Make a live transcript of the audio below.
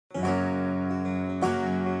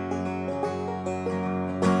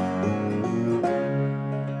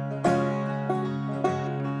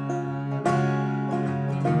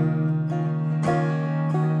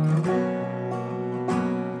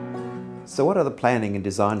So what are the planning and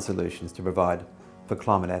design solutions to provide for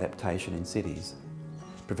climate adaptation in cities?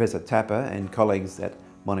 Professor Tapper and colleagues at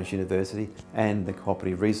Monash University and the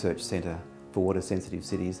Cooperative Research Centre for Water Sensitive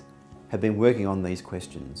Cities have been working on these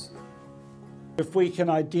questions. If we can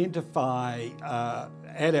identify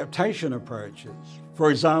adaptation approaches, for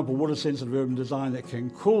example, water sensitive urban design that can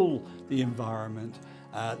cool the environment,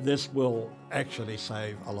 this will actually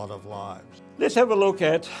save a lot of lives. Let's have a look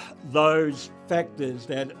at those factors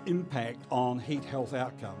that impact on heat health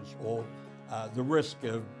outcomes, or the risk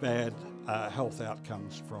of bad health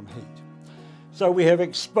outcomes from heat. So we have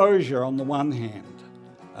exposure on the one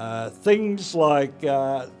hand. Things like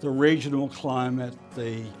the regional climate,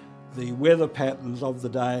 the weather patterns of the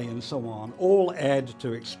day and so on, all add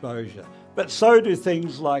to exposure. But so do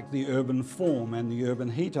things like the urban form and the urban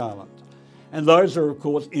heat island. And those are of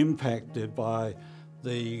course impacted by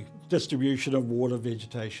the distribution of water,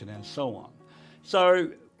 vegetation and so on. So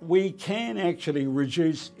we can actually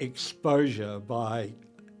reduce exposure by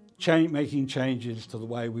making changes to the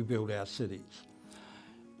way we build our cities.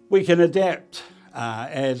 We can adapt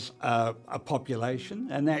as a population,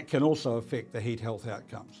 and that can also affect the heat health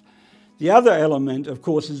outcomes. The other element, of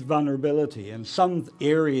course, is vulnerability, and some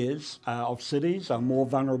areas of cities are more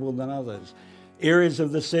vulnerable than others. Areas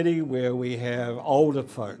of the city where we have older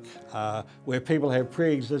folk, where people have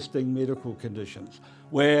pre-existing medical conditions,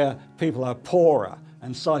 where people are poorer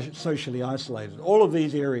and socially isolated. All of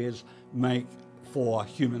these areas make for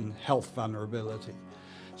human health vulnerability.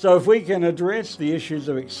 So if we can address the issues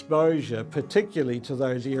of exposure, particularly to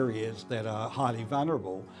those areas that are highly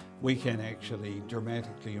vulnerable, we can actually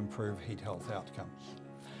dramatically improve heat health outcomes.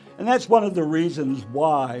 And that's one of the reasons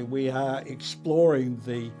why we are exploring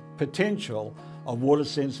the potential of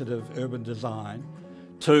water-sensitive urban design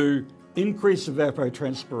to increase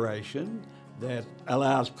evapotranspiration that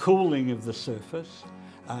allows cooling of the surface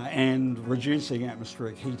and reducing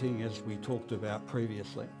atmospheric heating, as we talked about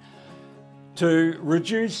previously, to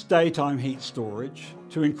reduce daytime heat storage,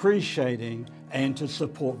 to increase shading, and to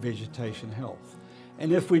support vegetation health.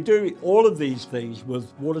 And if we do all of these things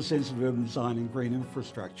with water-sensitive urban design and green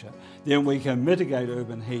infrastructure, then we can mitigate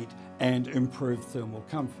urban heat and improve thermal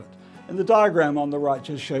comfort. And the diagram on the right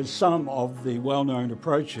just shows some of the well-known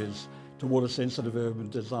approaches to water-sensitive urban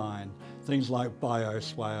design, things like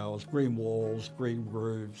bioswales, green walls, green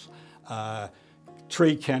roofs,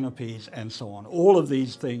 tree canopies and so on. All of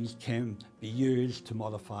these things can be used to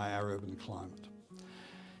modify our urban climate.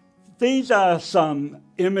 These are some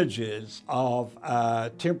images of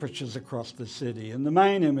temperatures across the city, and the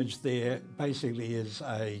main image there basically is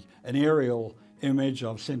an aerial image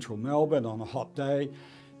of central Melbourne on a hot day.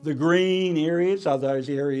 The green areas are those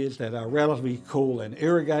areas that are relatively cool and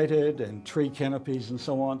irrigated, and tree canopies and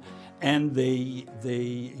so on. And the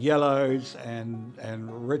yellows and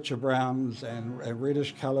richer browns and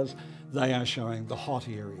reddish colours, they are showing the hot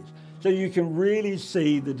areas. So you can really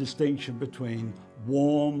see the distinction between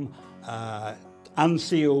warm, warm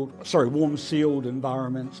sealed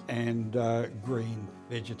environments and green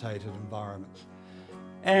vegetated environments.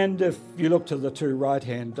 And if you look to the two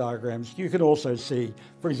right-hand diagrams, you can also see,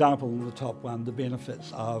 for example, in the top one, the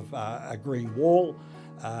benefits of a green wall.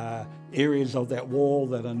 Areas of that wall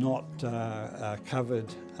that are not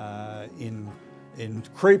covered in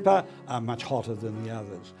creeper are much hotter than the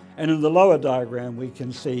others. And in the lower diagram, we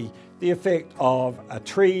can see the effect of a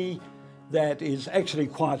tree that is actually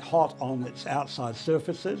quite hot on its outside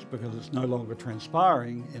surfaces because it's no longer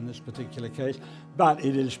transpiring in this particular case, but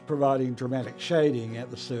it is providing dramatic shading at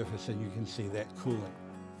the surface, and you can see that cooling.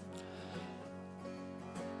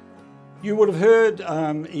 You would have heard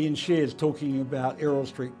Ian Shears talking about Errol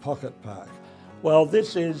Street Pocket Park. Well,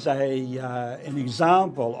 this is an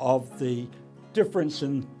example of the difference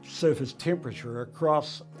in surface temperature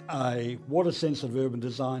across a water-sensitive urban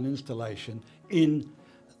design installation in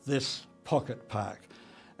this pocket park.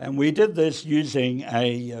 And we did this using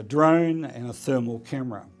a drone and a thermal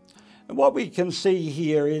camera. And what we can see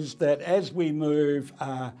here is that as we move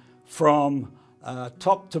from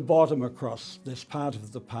top to bottom across this part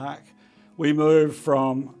of the park, we move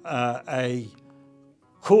from a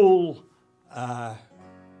cool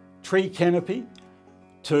tree canopy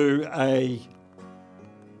to a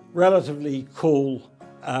relatively cool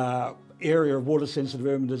area of water-sensitive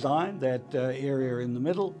urban design, that area in the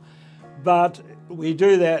middle. But we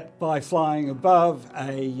do that by flying above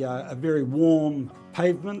a very warm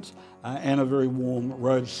pavement and a very warm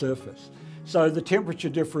road surface. So the temperature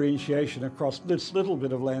differentiation across this little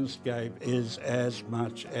bit of landscape is as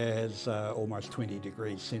much as almost 20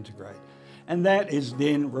 degrees centigrade. And that is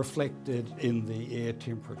then reflected in the air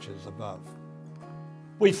temperatures above.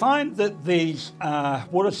 We find that these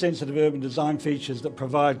water-sensitive urban design features that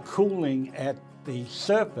provide cooling at the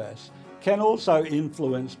surface can also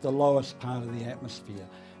influence the lowest part of the atmosphere.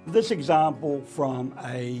 This example from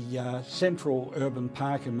a central urban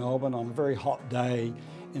park in Melbourne on a very hot day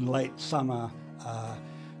in late summer,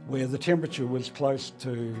 where the temperature was close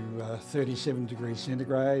to 37 degrees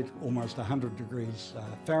centigrade, almost 100 degrees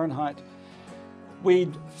Fahrenheit.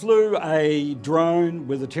 We flew a drone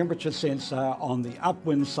with a temperature sensor on the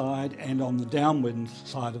upwind side and on the downwind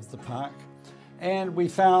side of the park. And we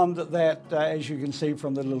found that, as you can see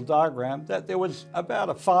from the little diagram, that there was about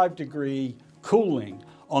a 5-degree cooling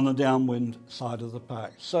on the downwind side of the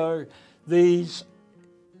park. So these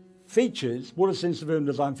features, water-sensitive urban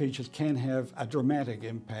design features, can have a dramatic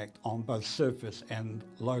impact on both surface and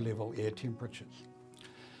low-level air temperatures.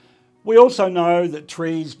 We also know that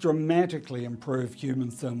trees dramatically improve human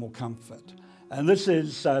thermal comfort. And this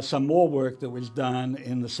is some more work that was done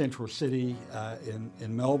in the central city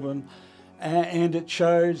in Melbourne. And it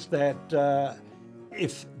shows that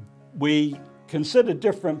if we consider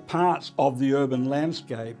different parts of the urban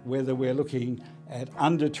landscape, whether we're looking at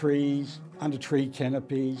under tree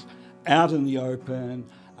canopies, out in the open,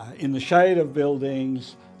 in the shade of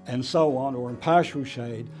buildings, and so on, or in partial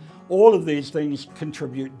shade, all of these things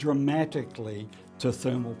contribute dramatically to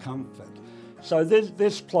thermal comfort. So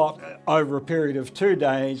this plot over a period of 2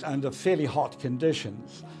 days under fairly hot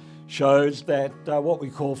conditions shows that what we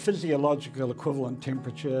call physiological equivalent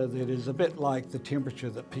temperature, that is a bit like the temperature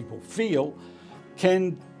that people feel,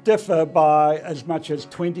 can differ by as much as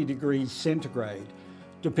 20 degrees centigrade,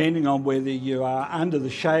 depending on whether you are under the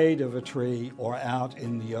shade of a tree or out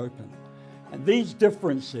in the open. And these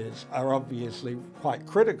differences are obviously quite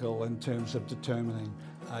critical in terms of determining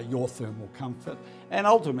your thermal comfort, and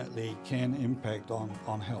ultimately can impact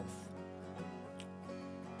on health.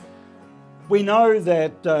 We know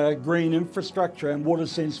that green infrastructure and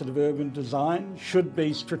water-sensitive urban design should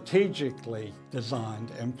be strategically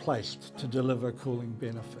designed and placed to deliver cooling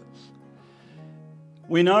benefits.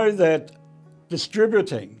 We know that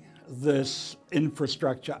distributing this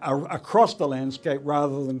infrastructure across the landscape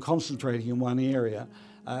rather than concentrating in one area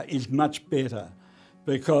is much better,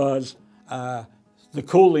 because the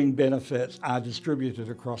cooling benefits are distributed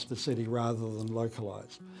across the city rather than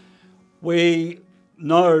localised. We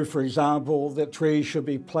know, for example, that trees should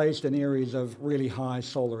be placed in areas of really high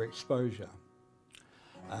solar exposure.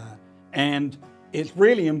 And it's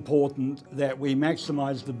really important that we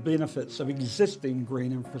maximise the benefits of existing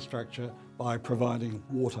green infrastructure by providing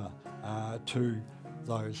water to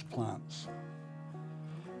those plants.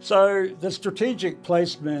 So the strategic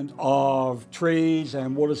placement of trees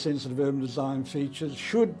and water-sensitive urban design features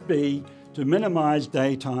should be to minimise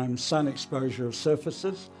daytime sun exposure of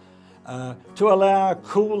surfaces, to allow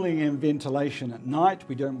cooling and ventilation at night.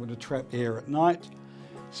 We don't want to trap air at night.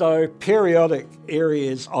 So periodic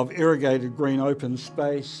areas of irrigated green open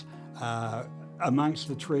space amongst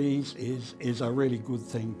the trees is a really good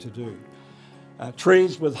thing to do.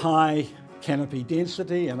 Trees with high canopy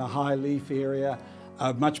density and a high leaf area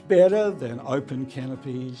are much better than open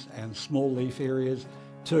canopies and small leaf areas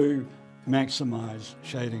to maximise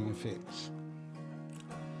shading effects.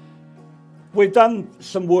 We've done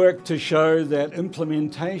some work to show that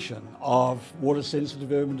implementation of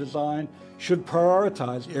water-sensitive urban design should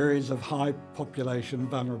prioritise areas of high population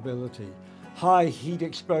vulnerability, high heat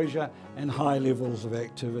exposure and high levels of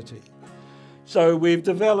activity. So we've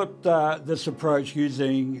developed this approach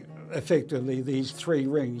using effectively these 3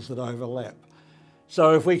 rings that overlap.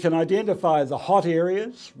 So if we can identify the hot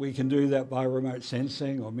areas, we can do that by remote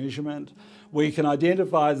sensing or measurement. We can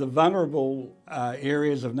identify the vulnerable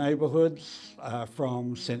areas of neighbourhoods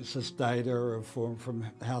from census data or from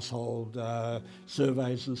household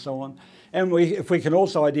surveys and so on. And if we can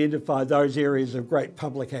also identify those areas of great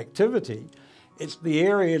public activity, it's the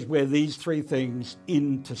areas where these 3 things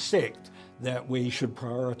intersect that we should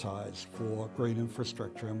prioritise for green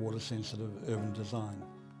infrastructure and water-sensitive urban design.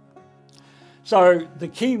 So the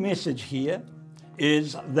key message here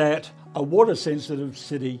is that a water-sensitive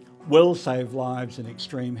city will save lives in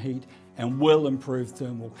extreme heat and will improve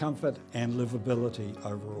thermal comfort and livability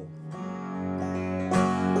overall.